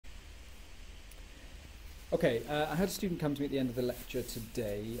Okay, I had a student come to me at the end of the lecture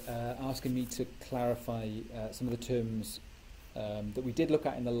today asking me to clarify some of the terms that we did look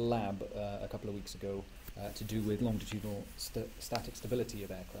at in the lab a couple of weeks ago to do with longitudinal static stability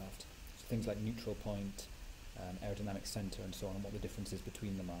of aircraft. So things like neutral point, aerodynamic centre and so on, and what the differences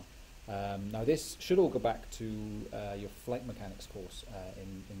between them are. Now this should all go back to your flight mechanics course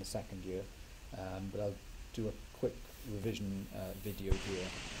in the second year, but I'll do a quick revision video here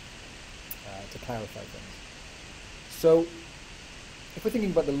to clarify things. So, if we're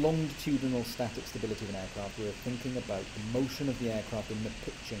thinking about the longitudinal static stability of an aircraft, we're thinking about the motion of the aircraft in the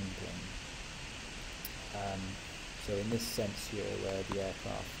pitching plane. So in this sense here, where the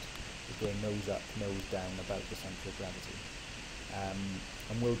aircraft is going nose up, nose down about the centre of gravity.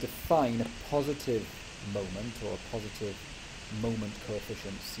 And we'll define a positive moment, or a positive moment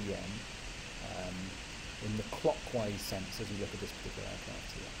coefficient Cm, in the clockwise sense as we look at this particular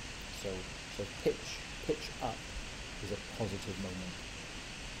aircraft here. So pitch up is a positive moment.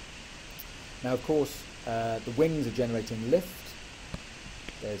 Now, of course, the wings are generating lift.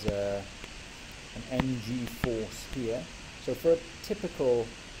 There's an NG force here. So for a typical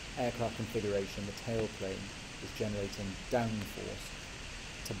aircraft configuration, the tailplane is generating down force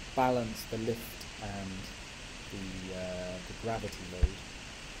to balance the lift and the gravity load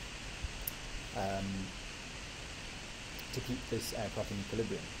to keep this aircraft in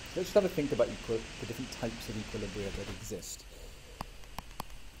equilibrium. So let's just have a think about the different types of equilibria that exist.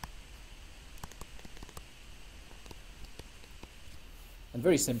 And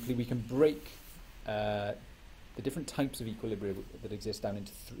very simply, we can break the different types of equilibria that exist down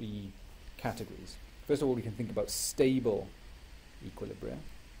into three categories. First of all, we can think about stable equilibria.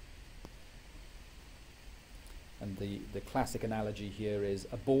 And the classic analogy here is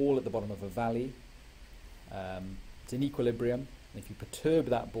a ball at the bottom of a valley. It's in equilibrium. And if you perturb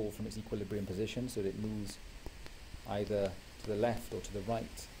that ball from its equilibrium position so that it moves either to the left or to the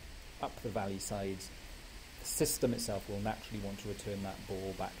right up the valley sides, the system itself will naturally want to return that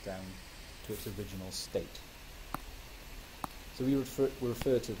ball back down to its original state. So we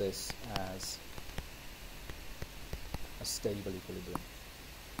refer to this as a stable equilibrium.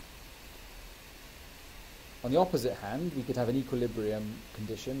 On the opposite hand, we could have an equilibrium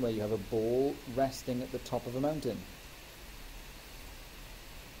condition where you have a ball resting at the top of a mountain.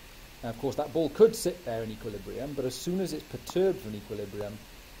 Now, of course, that ball could sit there in equilibrium, but as soon as it's perturbed from equilibrium,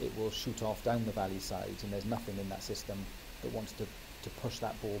 it will shoot off down the valley sides, and there's nothing in that system that wants to push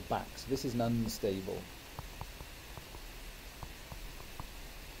that ball back. So this is an unstable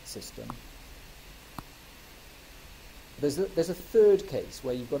system. There's a third case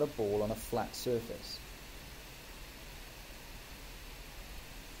where you've got a ball on a flat surface.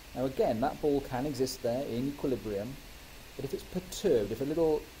 Now again, that ball can exist there in equilibrium, but if it's perturbed, if a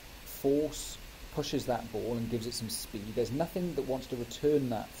little force pushes that ball and gives it some speed, there's nothing that wants to return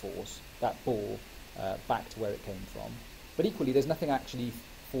that force, that ball, back to where it came from. But equally, there's nothing actually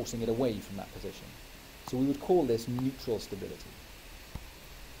forcing it away from that position. So we would call this neutral stability.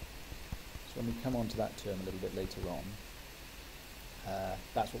 So when we come on to that term a little bit later on,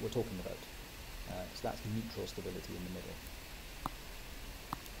 that's what we're talking about. So that's neutral stability in the middle.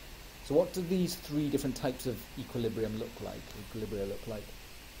 So what do these three different types of equilibria look like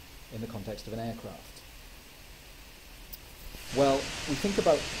in the context of an aircraft? Well, we think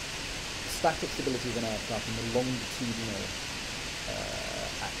about static stability of an aircraft in the longitudinal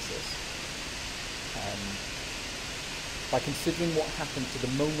axis by considering what happens to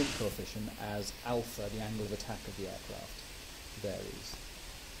the moment coefficient as alpha, the angle of attack of the aircraft, varies.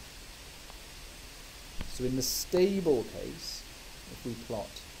 So in the stable case, if we plot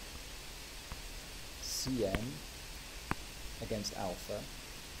Cm against alpha,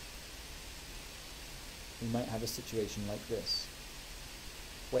 we might have a situation like this,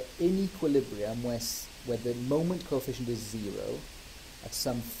 where in equilibrium, where the moment coefficient is 0 at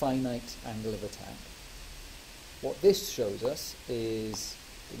some finite angle of attack, what this shows us is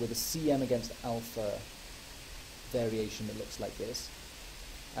that with a Cm against alpha variation that looks like this,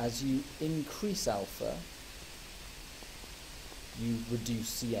 as you increase alpha, you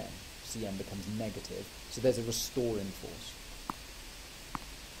reduce Cm. Cm becomes negative, so there's a restoring force.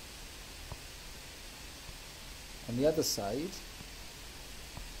 On the other side,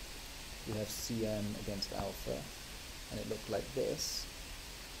 we have Cm against alpha, and it looked like this.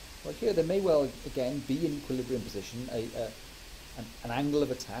 Well, here there may well, again, be an equilibrium position, an angle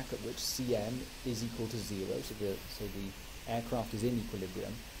of attack at which Cm is equal to 0, so the aircraft is in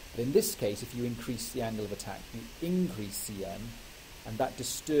equilibrium. But in this case, if you increase the angle of attack, you increase Cm, and that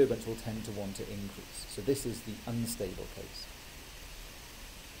disturbance will tend to want to increase. So this is the unstable case.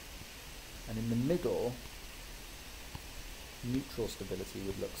 And in the middle, neutral stability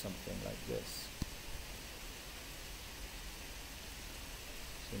would look something like this.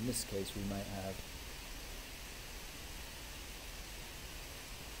 So in this case we might have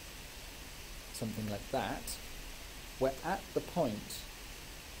something like that, where at the point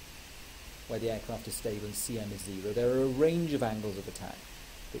where the aircraft is stable and CM is 0, there are a range of angles of attack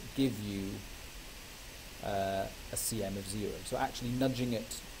that give you a CM of 0. So actually nudging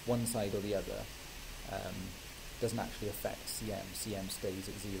it one side or the other doesn't actually affect CM. CM stays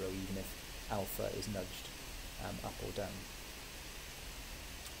at 0 even if alpha is nudged up or down.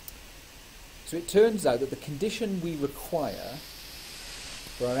 So it turns out that the condition we require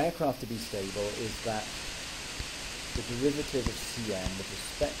for our aircraft to be stable is that the derivative of CM with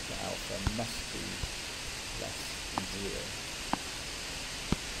respect to alpha must be less than 0.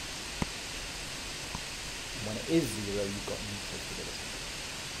 And when it is 0, you've got neutral stability.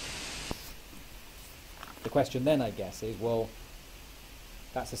 The question then, I guess, is, well,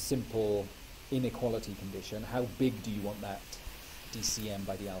 that's a simple inequality condition. How big do you want that dCm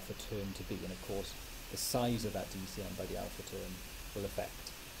by the alpha term to be? And of course, the size of that dCm by the alpha term will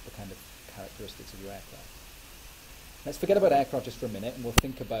affect the kind of characteristics of your aircraft. Let's forget about aircraft just for a minute, and we'll just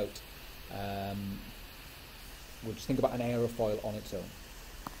think about an aerofoil on its own.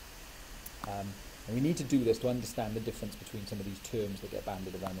 And we need to do this to understand the difference between some of these terms that get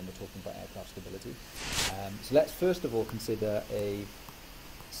banded around when we're talking about aircraft stability. So let's first of all consider a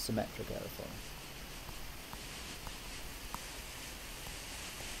symmetric aerofoil.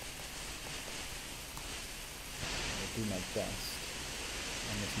 I'll do my best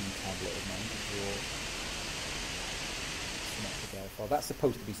on this new tablet of mine to draw symmetric aerofoil. That's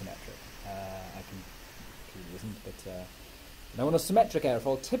supposed to be symmetric. I can clearly isn't, but now on a symmetric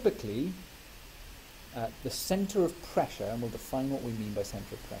aerofoil, typically the centre of pressure, and we'll define what we mean by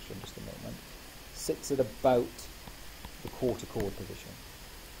centre of pressure in just a moment, sits at about the core-to-chord position.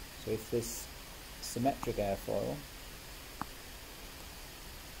 So if this symmetric airfoil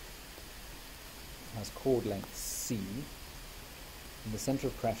has chord length C, and the centre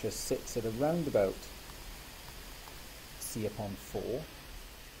of pressure sits at around about C upon 4,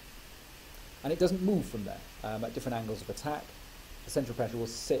 and it doesn't move from there at different angles of attack. The centre of pressure will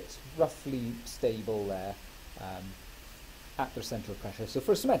sit roughly stable there at the centre of pressure. So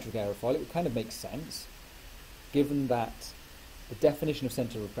for a symmetric aerofoil, it would kind of make sense, given that the definition of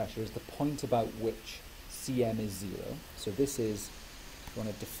centre of pressure is the point about which Cm is 0. So this is, if you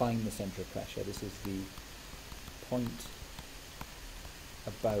want to define the centre of pressure, this is the point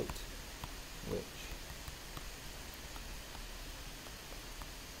about which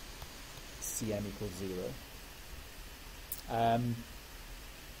Cm equals 0. And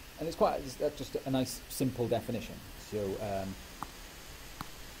that's just a nice simple definition. So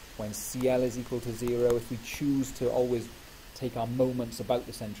when CL is equal to 0, if we choose to always take our moments about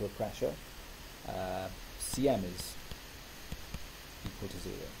the centre of pressure, Cm is equal to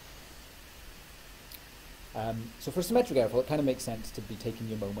 0. So for a symmetric airfoil, it kind of makes sense to be taking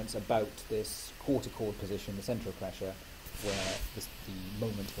your moments about this core-to-chord position, the centre of pressure, where the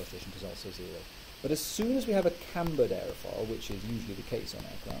moment coefficient is also 0. But as soon as we have a cambered aerofoil, which is usually the case on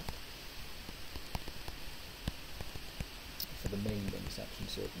aircraft, for the main wing section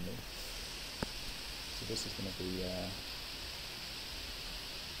certainly, so this is going to be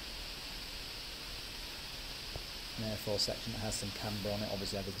an airfoil section that has some camber on it.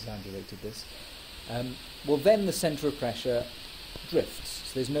 Obviously I've exaggerated this. Well, then the centre of pressure drifts.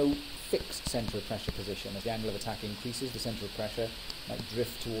 So there's no fixed centre of pressure position. As the angle of attack increases, the centre of pressure might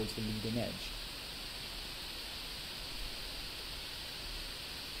drift towards the leading edge.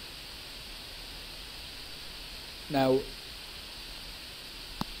 Now,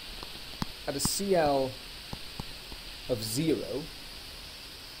 at a CL of 0,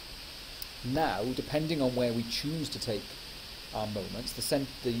 now, depending on where we choose to take our moments, the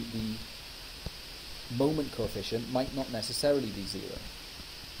moment coefficient might not necessarily be 0,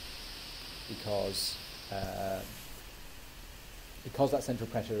 because that centre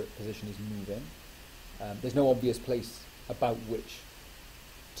of pressure position is moving. There's no obvious place about which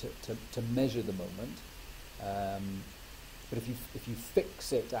to measure the moment. But if you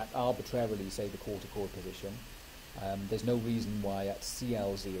fix it at arbitrarily, say the core-to-chord position, there's no reason why at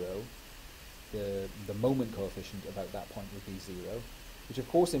CL0 the moment coefficient about that point would be 0, which of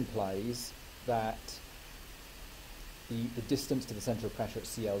course implies that the distance to the centre of pressure at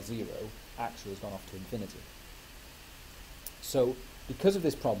CL0 actually has gone off to infinity. So because of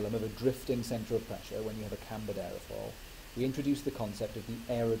this problem of a drifting centre of pressure when you have a cambered aerofoil, we introduce the concept of the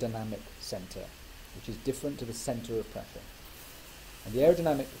aerodynamic centre, which is different to the centre of pressure. And the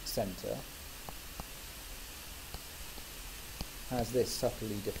aerodynamic centre has this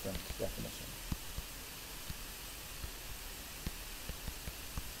subtly different definition.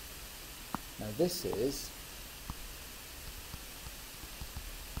 Now this is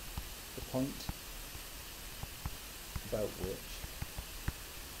the point about which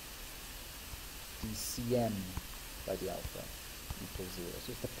dCm by d alpha equals 0.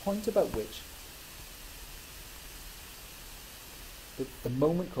 So it's the point about which the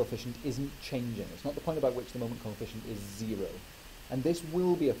moment coefficient isn't changing. It's not the point about which the moment coefficient is 0. And this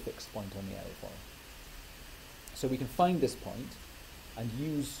will be a fixed point on the aerofoil. So we can find this point and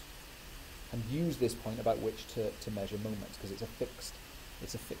use this point about which to measure moments, because it's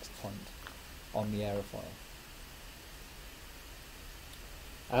a fixed point on the aerofoil.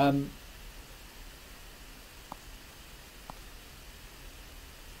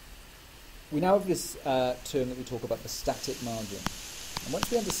 We now have this term that we talk about, the static margin. And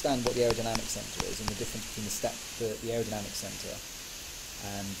once we understand what the aerodynamic centre is and the difference between the aerodynamic centre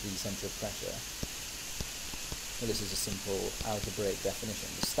and the centre of pressure, well, this is a simple algebraic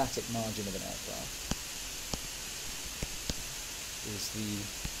definition. The static margin of an aircraft is the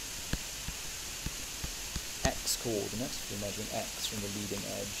x-coordinate. We're measuring x from the leading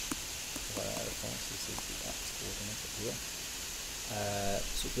edge of our aerofoil. So this is the x-coordinate up here.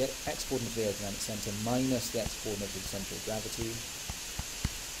 So the x-coordinate of the aerodynamic centre minus the x-coordinate of the centre of gravity,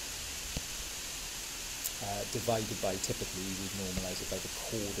 divided by, typically we'd normalise it by the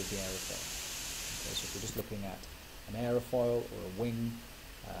chord of the aerofoil. Okay, so if we're just looking at an aerofoil or a wing,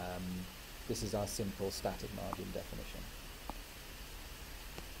 this is our simple static margin definition.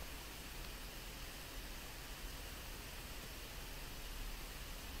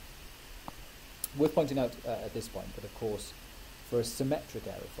 Worth pointing out at this point that, of course, for a symmetric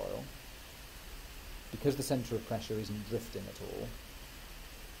aerofoil, because the centre of pressure isn't drifting at all,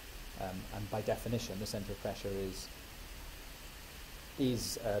 and by definition the centre of pressure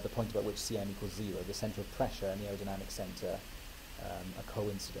is the point about which Cm equals 0, the centre of pressure and the aerodynamic centre are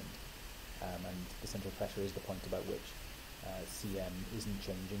coincident, and the centre of pressure is the point about which Cm isn't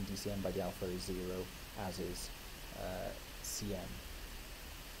changing. dCm by d alpha is 0, as is Cm.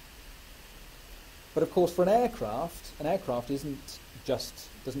 But of course, for an aircraft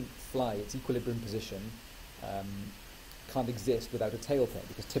doesn't fly. Its equilibrium position can't exist without a tailplane,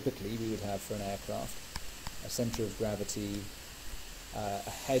 because typically we would have, for an aircraft, a centre of gravity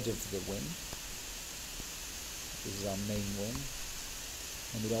ahead of the wing. This is our main wing.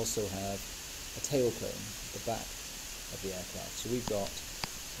 And we'd also have a tailplane at the back of the aircraft. So we've got,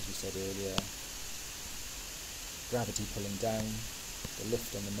 as we said earlier, gravity pulling down, the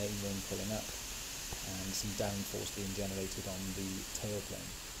lift on the main wing pulling up, and some downforce being generated on the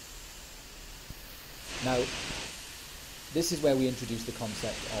tailplane. Now, this is where we introduce the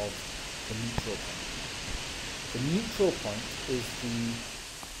concept of the neutral point. The neutral point is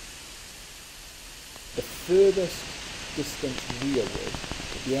the furthest distance rearward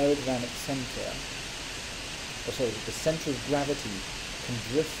that the aerodynamic centre, the centre of gravity can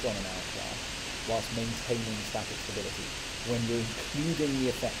drift on an aircraft whilst maintaining static stability when you're including the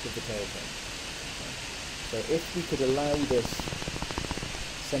effect of the tailplane. So if we could allow this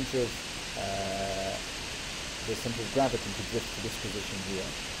centre of gravity to drift to this position here,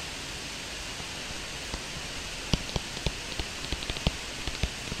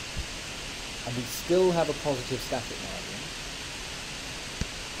 and we still have a positive static margin,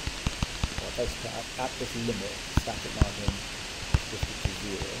 or basically at this limit, the static margin drifted to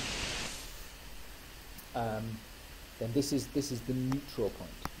 0, then this is the neutral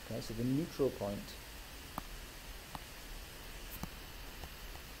point. Okay, so the neutral point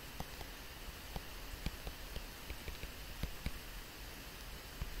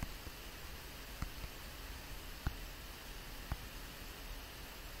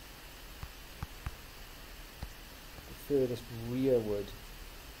furthest rearward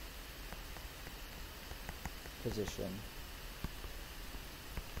position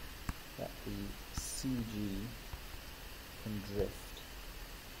that the CG can drift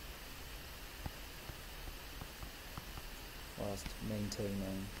whilst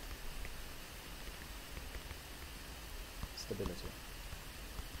maintaining stability.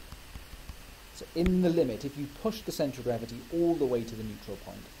 So in the limit, if you push the centre of gravity all the way to the neutral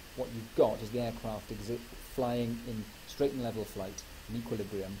point, what you've got is the aircraft flying in straight and level flight in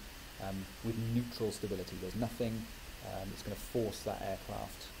equilibrium with neutral stability. There's nothing that's going to force that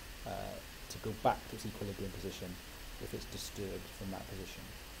aircraft to go back to its equilibrium position if it's disturbed from that position.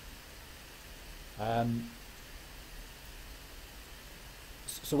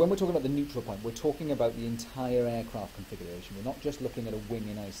 So when we're talking about the neutral point, we're talking about the entire aircraft configuration. We're not just looking at a wing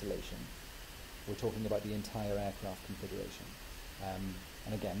in isolation. We're talking about the entire aircraft configuration.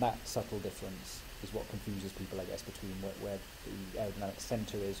 And again, that subtle difference is what confuses people, I guess, between where the aerodynamic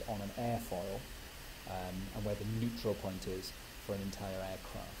centre is on an airfoil and where the neutral point is for an entire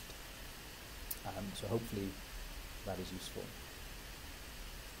aircraft. So hopefully that is useful.